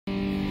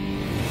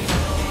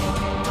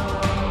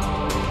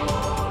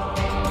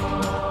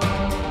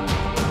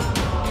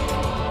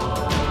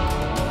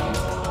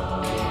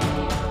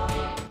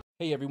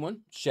Hey everyone,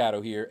 Shadow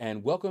here,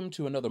 and welcome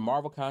to another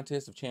Marvel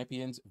Contest of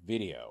Champions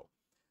video.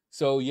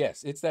 So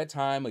yes, it's that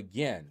time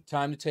again.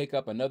 Time to take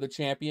up another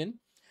champion,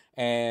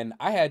 and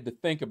I had to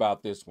think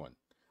about this one,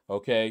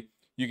 okay?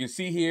 You can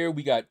see here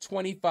we got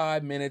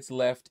 25 minutes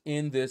left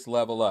in this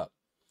level up,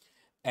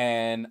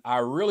 and I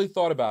really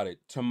thought about it.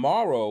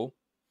 Tomorrow,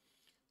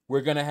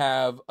 we're going to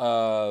have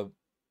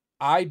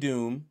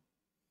iDoom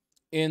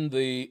in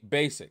the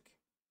basic,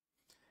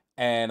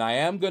 and I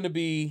am going to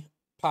be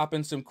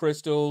popping some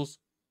crystals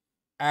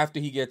after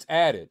he gets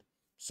added.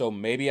 So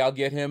maybe I'll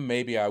get him,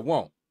 maybe I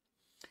won't.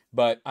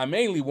 But I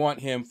mainly want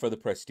him for the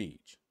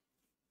prestige.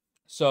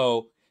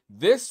 So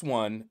this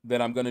one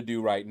that I'm going to do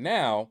right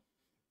now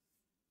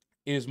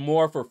is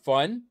more for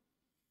fun.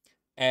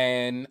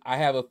 And I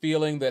have a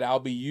feeling that I'll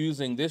be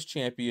using this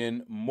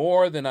champion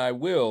more than I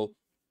will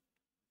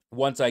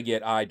once I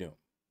get iDoom.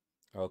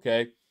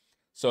 Okay?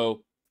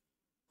 So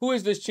who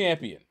is this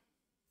champion?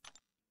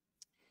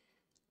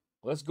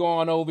 Let's go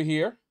on over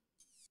here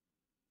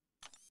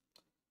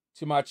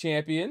to my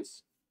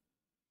champions.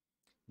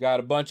 Got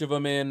a bunch of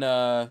them in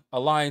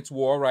Alliance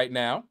War right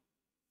now.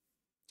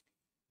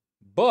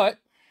 But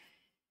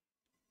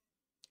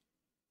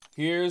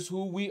here's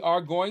who we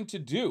are going to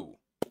do.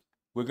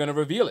 We're going to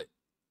reveal it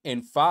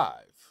in 5,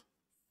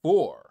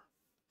 4,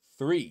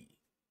 3,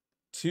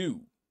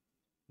 2,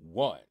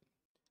 1.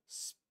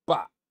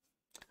 Spot.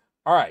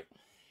 All right.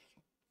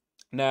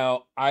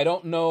 Now, I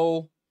don't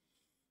know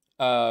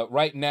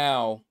right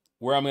now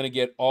where I'm going to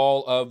get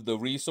all of the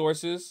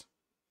resources,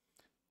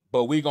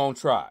 but we're going to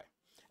try.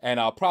 And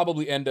I'll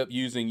probably end up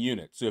using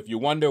units. So if you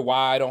wonder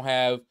why I don't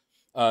have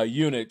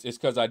units, it's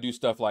because I do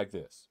stuff like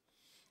this.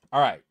 All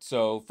right,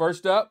 so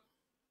first up,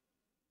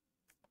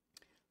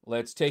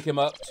 let's take him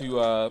up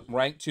to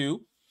rank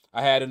 2.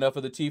 I had enough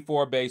of the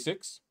T4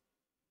 basics.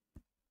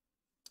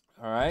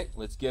 All right,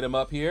 let's get him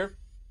up here.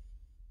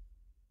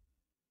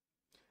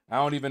 I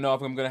don't even know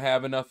if I'm going to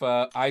have enough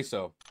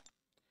ISO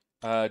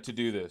to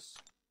do this,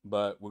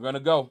 but we're going to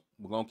go.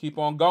 We're going to keep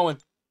on going.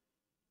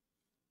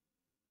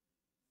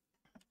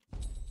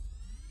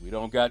 We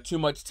don't got too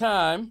much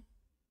time,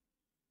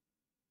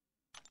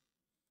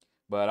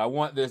 but I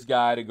want this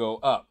guy to go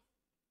up.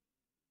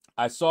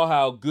 I saw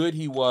how good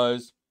he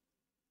was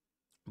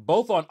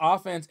both on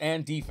offense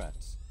and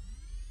defense.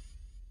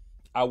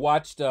 I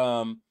watched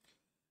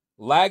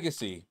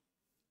Legacy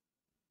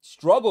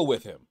struggle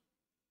with him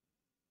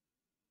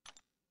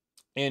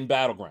in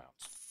Battlegrounds.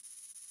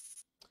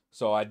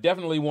 So I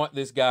definitely want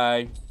this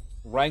guy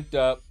ranked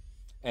up,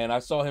 and I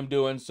saw him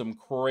doing some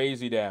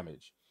crazy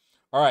damage.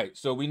 All right,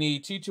 so we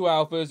need T2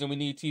 alphas and we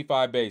need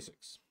T5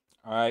 basics.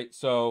 All right,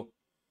 so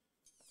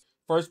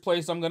first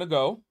place I'm going to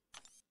go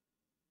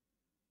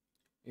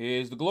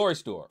is the Glory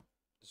Store.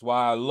 That's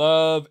why I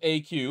love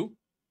AQ.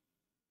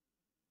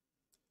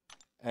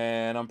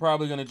 And I'm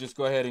probably going to just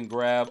go ahead and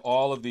grab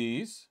all of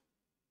these.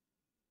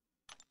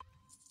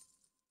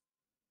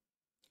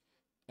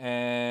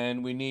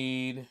 And we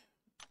need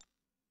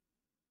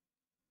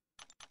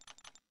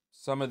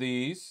some of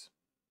these.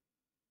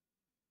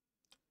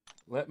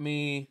 Let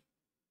me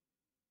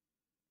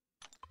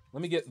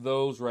get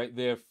those right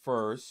there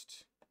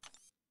first.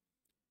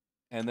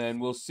 And then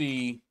we'll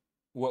see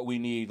what we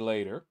need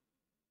later.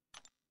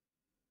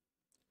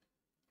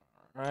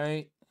 All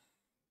right.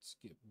 Let's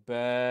get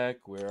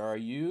back. Where are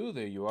you?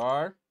 There you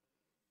are.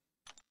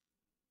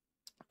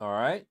 All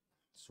right.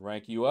 Let's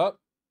rank you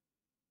up.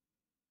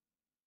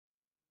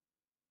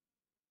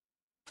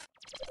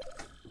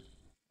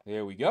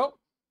 There we go.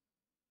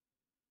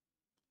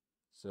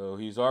 So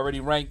he's already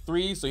ranked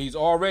 3, so he's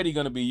already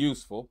going to be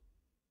useful.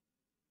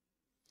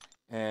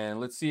 And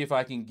let's see if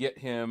I can get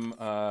him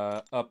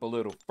up a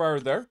little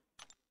further.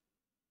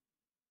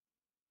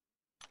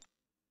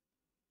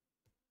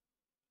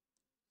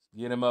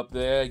 Get him up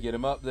there. Get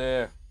him up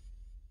there.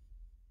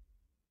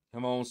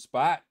 Come on,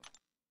 Spot.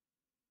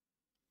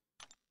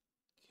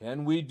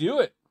 Can we do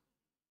it?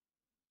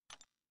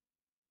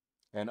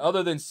 And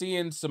other than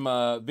seeing some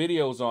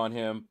videos on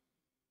him,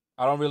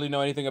 I don't really know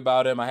anything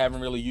about him. I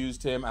haven't really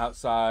used him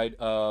outside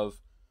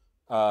of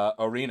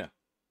Arena.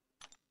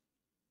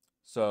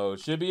 So it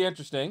should be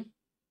interesting.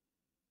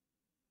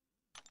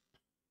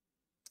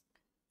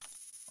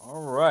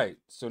 All right.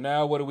 So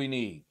now what do we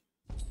need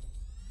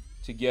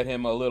to get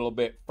him a little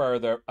bit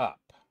further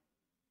up?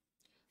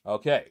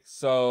 Okay.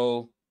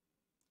 So,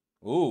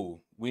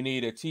 we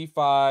need a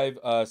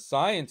T5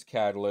 Science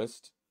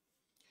Catalyst.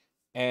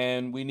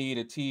 And we need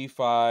a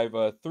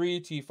T5, 3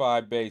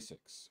 T5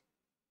 Basics.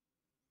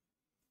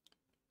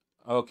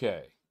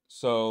 Okay.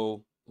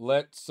 So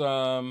let's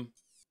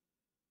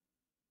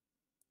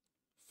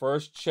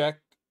first check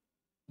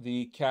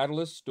the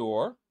Catalyst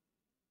store.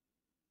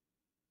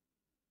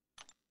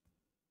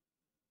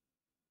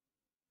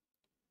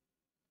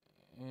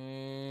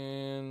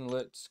 And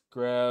let's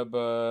grab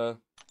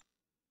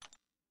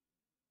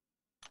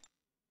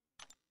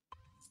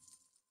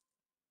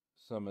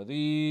some of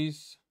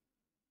these.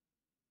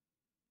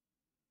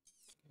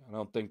 I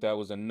don't think that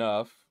was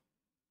enough.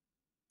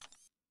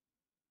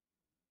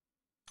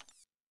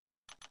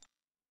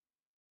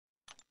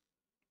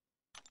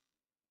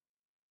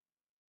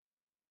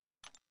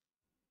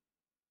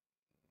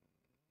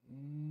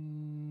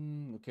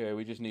 Okay,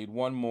 we just need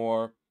one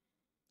more.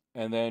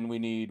 And then we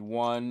need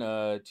one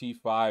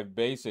T5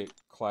 basic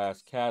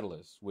class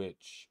catalyst,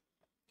 which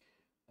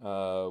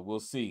we'll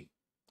see.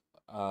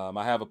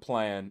 I have a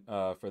plan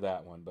for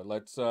that one. But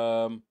let's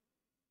go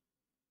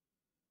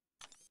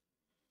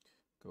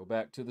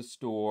back to the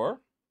store.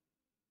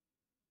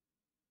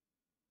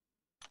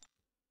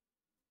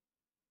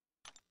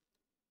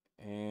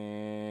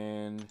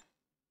 And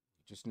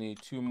just need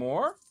two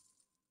more.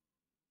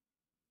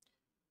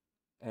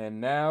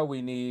 And now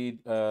we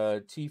need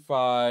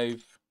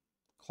T5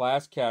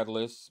 class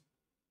catalyst.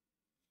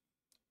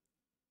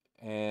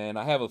 And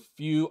I have a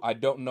few. I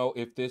don't know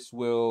if this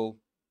will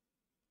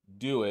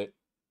do it.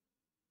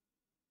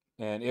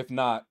 And if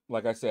not,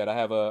 like I said, I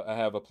have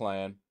a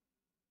plan.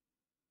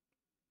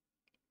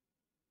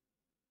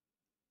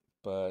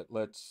 But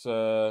let's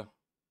try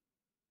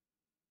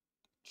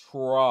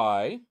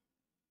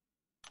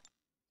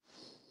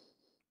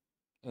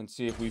and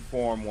see if we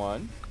form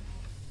one.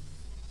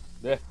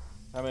 Yeah.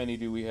 How many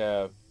do we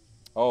have?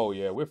 Oh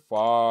yeah, we're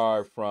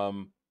far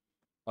from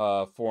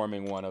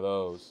forming one of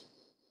those.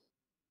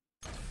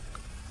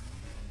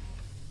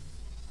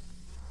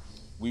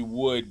 We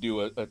would do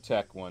a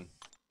tech one.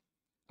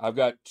 I've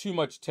got too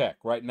much tech.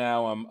 Right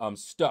now I'm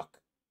stuck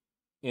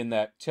in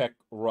that tech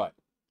rut.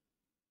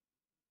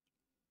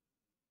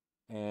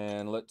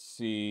 And let's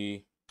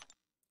see.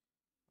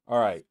 All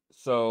right,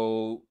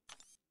 so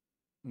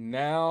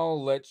now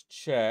let's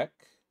check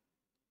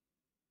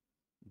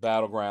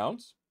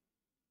Battlegrounds.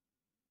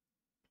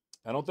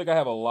 I don't think I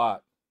have a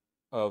lot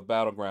of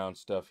Battleground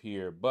stuff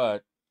here,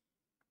 but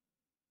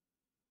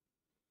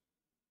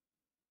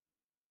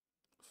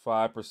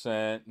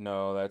 5%,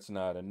 no, that's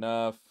not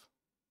enough.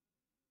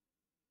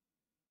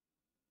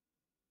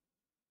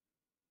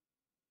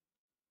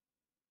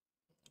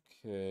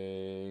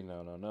 Okay,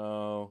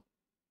 no.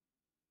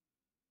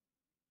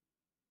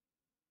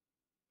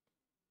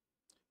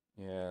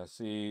 Yeah,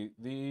 see,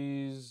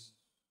 these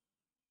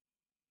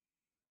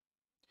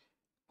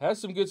has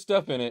some good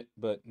stuff in it,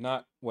 but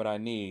not what I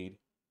need.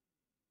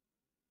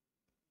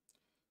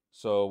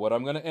 So what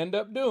I'm going to end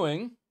up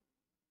doing,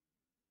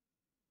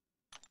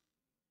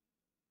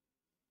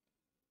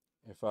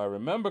 if I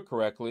remember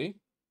correctly,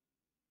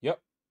 yep,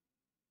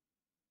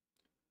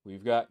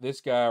 we've got this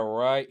guy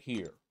right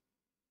here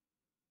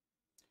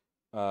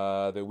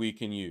that we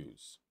can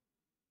use.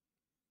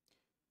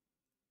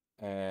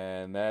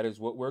 And that is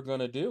what we're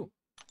going to do.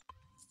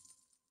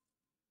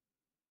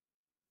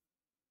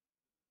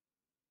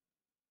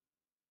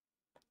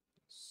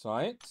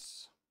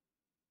 Science.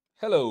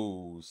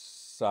 Hello,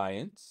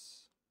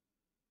 science.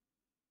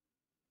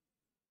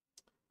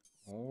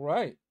 All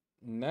right,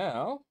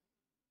 now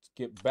let's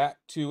get back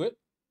to it.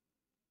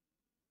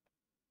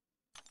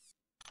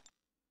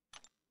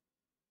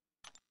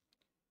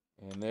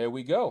 And there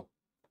we go.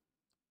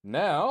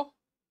 Now,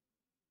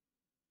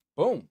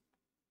 boom.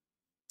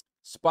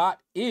 Spot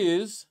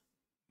is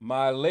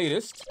my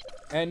latest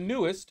and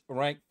newest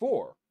rank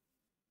 4.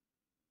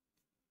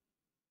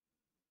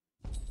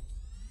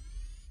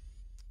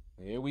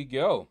 There we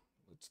go.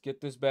 Let's get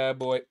this bad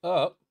boy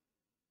up.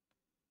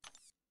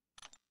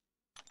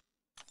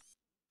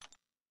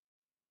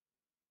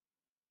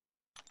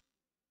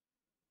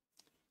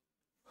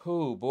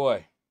 Oh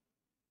boy.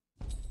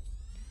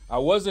 I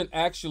wasn't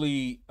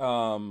actually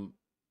I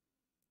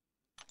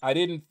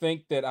didn't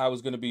think that I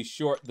was going to be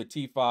short the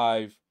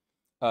T5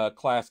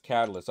 class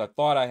catalyst. I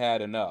thought I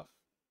had enough.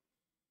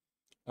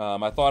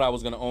 I thought I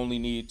was going to only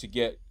need to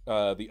get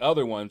the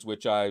other ones,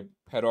 which I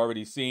had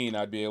already seen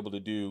I'd be able to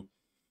do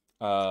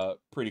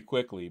pretty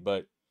quickly.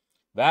 But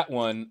that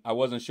one, I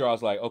wasn't sure. I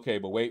was like, okay,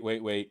 but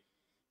wait.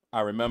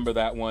 I remember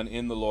that one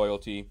in the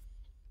loyalty.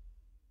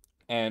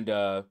 And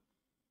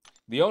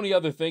the only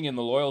other thing in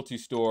the loyalty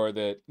store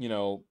that, you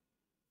know,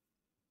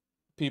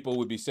 people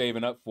would be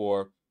saving up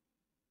for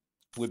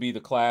would be the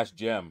class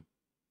gem,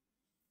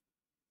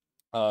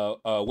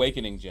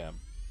 awakening gem.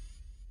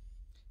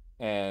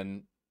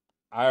 And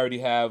I already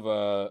have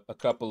a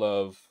couple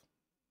of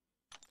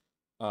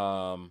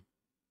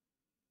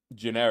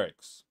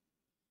generics.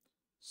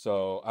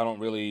 So I don't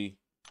really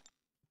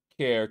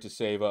care to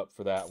save up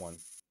for that one.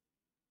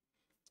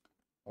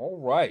 All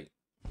right.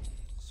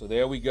 So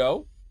there we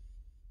go.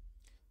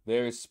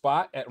 There is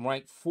Spot at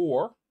rank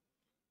 4.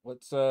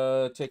 Let's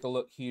take a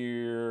look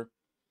here.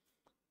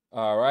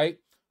 All right.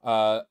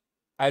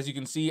 As you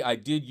can see, I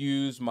did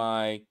use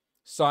my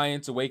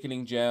Science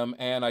Awakening Gem,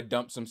 and I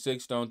dumped some Sig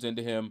Stones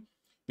into him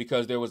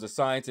because there was a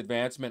Science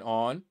Advancement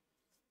on.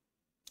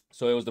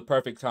 So it was the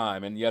perfect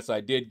time. And yes, I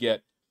did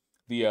get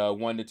the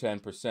 1 to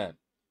 10%.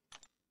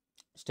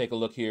 Let's take a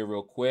look here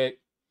real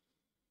quick.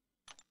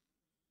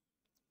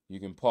 You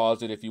can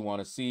pause it if you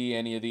want to see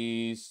any of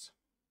these.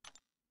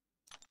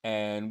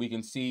 And we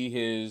can see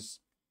his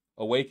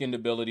awakened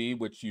ability,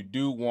 which you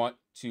do want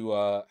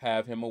to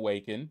have him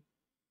awaken.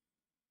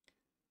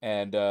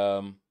 And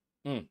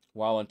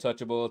while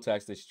untouchable,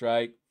 attacks they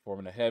strike,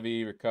 forming a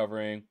heavy,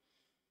 recovering.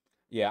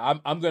 Yeah,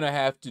 I'm going to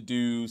have to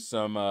do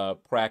some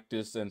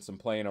practice and some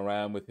playing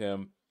around with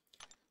him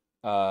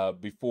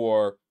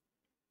before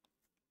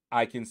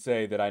I can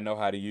say that I know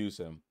how to use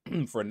him.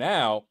 For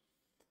now,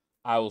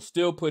 I will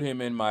still put him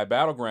in my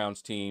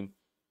Battlegrounds team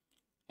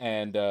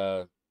and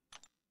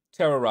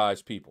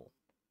terrorize people.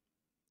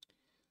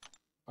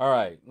 All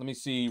right, let me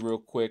see real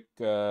quick.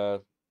 I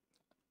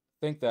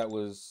think that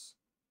was...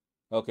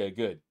 Okay,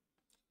 good.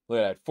 Look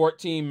at that,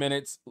 14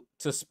 minutes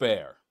to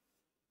spare.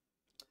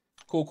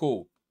 Cool,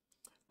 cool.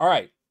 All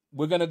right,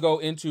 we're going to go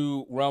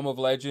into Realm of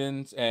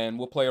Legends, and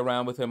we'll play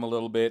around with him a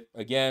little bit.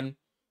 Again,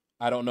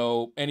 I don't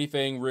know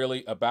anything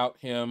really about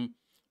him,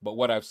 but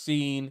what I've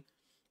seen,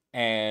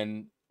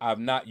 and I've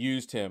not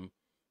used him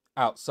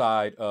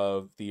outside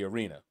of the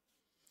arena.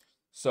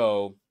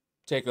 So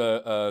take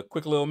a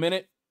quick little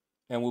minute,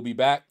 and we'll be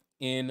back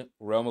in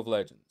Realm of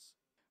Legends.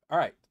 All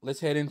right,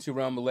 let's head into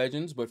Realm of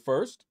Legends, but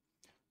first,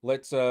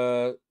 let's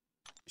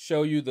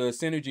show you the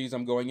synergies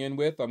I'm going in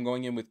with. I'm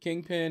going in with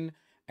Kingpin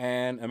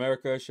and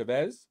America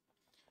Chavez.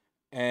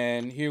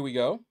 And here we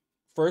go.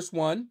 First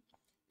one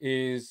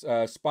is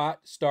Spot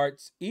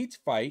starts each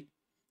fight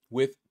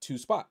with 2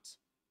 spots.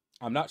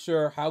 I'm not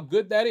sure how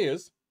good that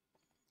is.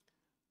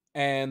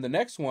 And the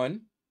next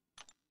one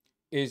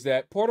is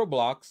that portal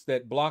blocks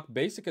that block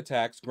basic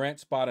attacks grant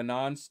Spot a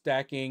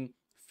non-stacking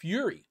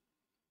Fury.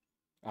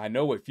 I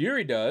know what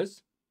Fury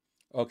does.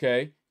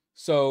 Okay,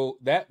 so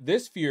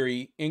this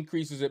Fury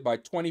increases it by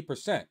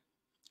 20%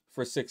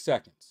 for 6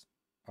 seconds.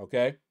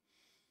 Okay,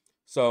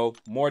 so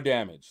more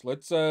damage.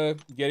 Let's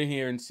get in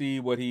here and see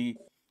what he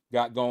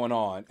got going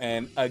on.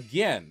 And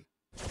again,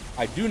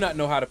 I do not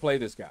know how to play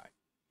this guy.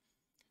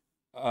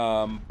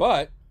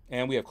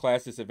 And we have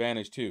class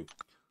disadvantage too.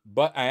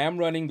 But I am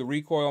running the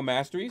recoil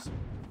masteries.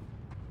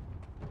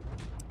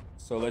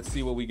 So let's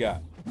see what we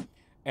got.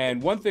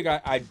 And one thing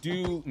I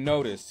do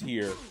notice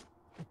here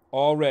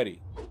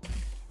already.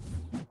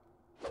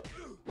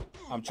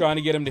 I'm trying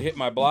to get him to hit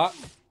my block.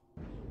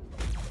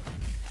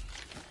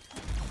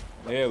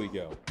 There we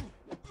go.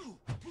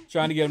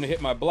 Trying to get him to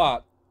hit my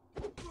block,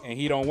 and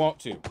he don't want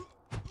to.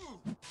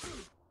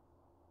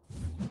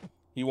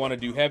 He want to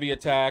do heavy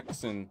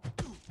attacks and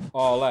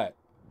all that.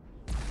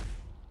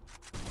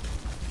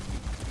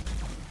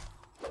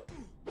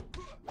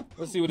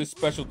 Let's see what his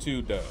special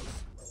 2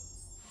 does.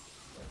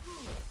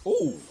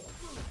 Ooh.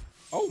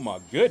 Oh my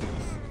goodness.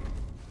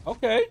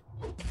 Okay.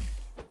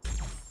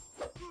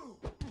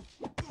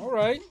 All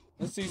right.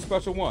 Let's see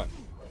special 1.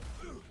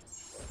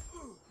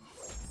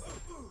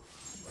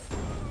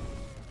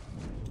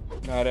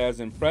 Not as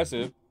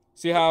impressive.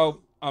 See how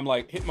I'm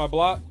like hit my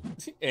block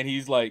and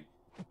he's like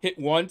hit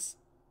once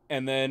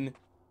and then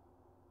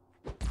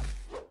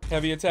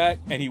heavy attack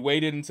and he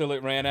waited until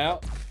it ran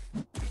out.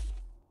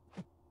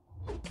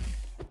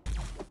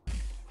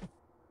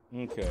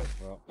 Okay,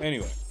 well,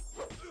 anyway.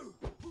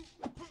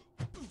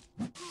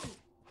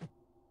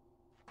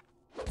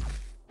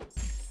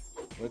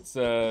 Let's,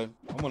 I'm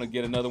gonna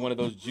get another one of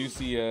those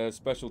juicy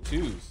special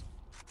 2s.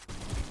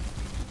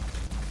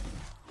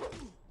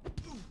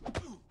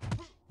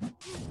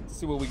 Let's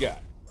see what we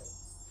got.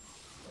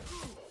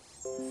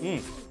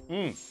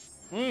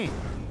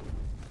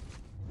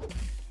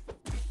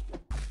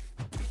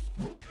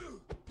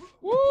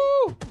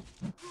 Woo!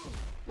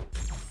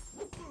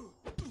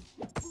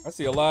 I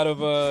see a lot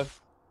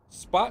of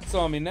spots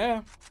on me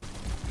now.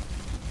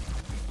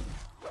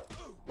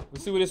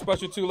 Let's see what this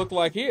special 2 look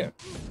like here.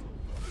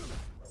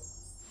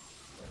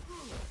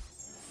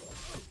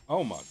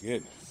 Oh my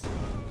goodness.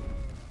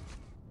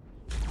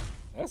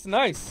 That's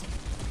nice.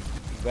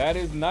 That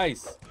is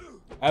nice.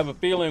 I have a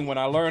feeling when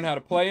I learn how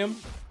to play him,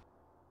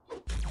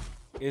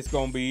 it's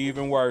gonna be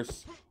even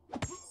worse.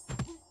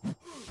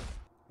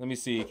 Let me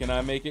see. Can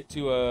I make it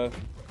to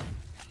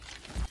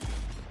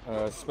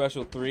a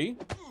special 3?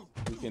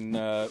 We can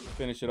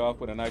finish it off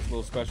with a nice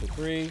little special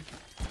 3.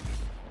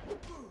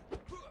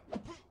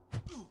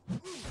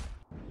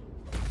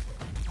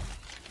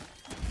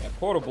 That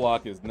portal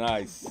block is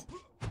nice.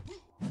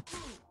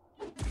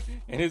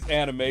 And his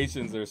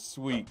animations are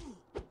sweet.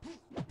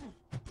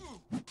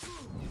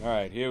 All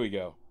right, here we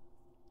go.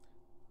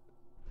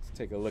 Let's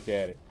take a look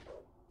at it.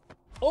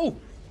 Oh!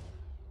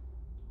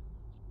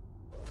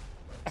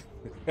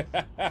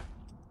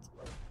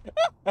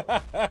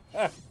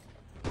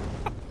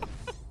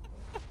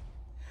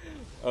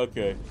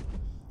 Okay.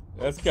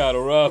 That's kind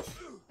of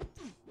rough.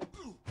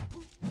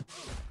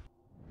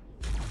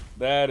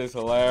 That is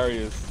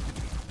hilarious.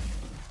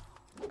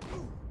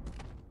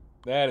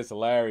 That is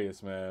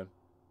hilarious, man.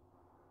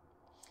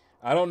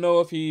 I don't know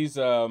if he's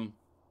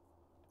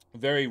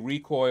very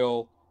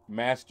recoil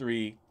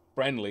mastery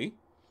friendly.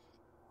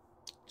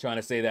 Trying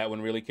to say that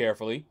one really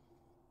carefully.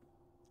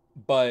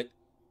 But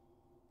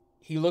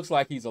he looks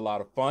like he's a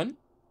lot of fun.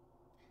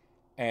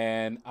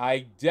 And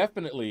I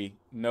definitely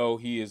know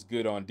he is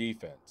good on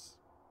defense.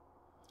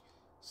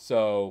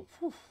 So,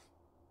 whew,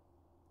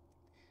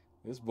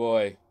 this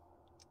boy,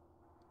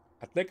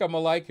 I think I'm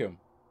going to like him.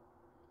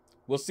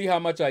 We'll see how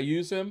much I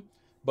use him.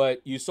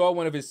 But you saw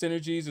one of his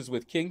synergies is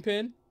with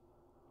Kingpin.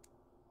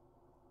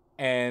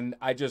 And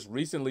I just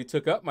recently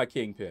took up my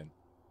Kingpin.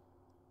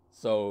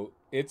 So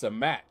it's a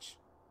match.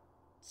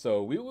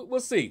 So we'll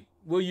see.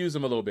 we'll use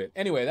them a little bit.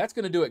 Anyway, that's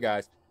going to do it,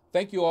 guys.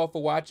 Thank you all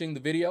for watching the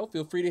video.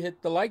 Feel free to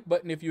hit the like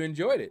button if you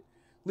enjoyed it.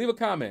 Leave a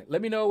comment.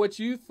 Let me know what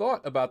you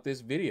thought about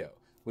this video.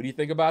 What do you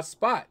think about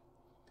Spot?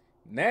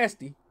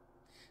 Nasty.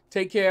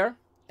 Take care,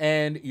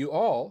 and you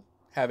all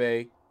have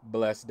a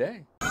blessed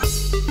day.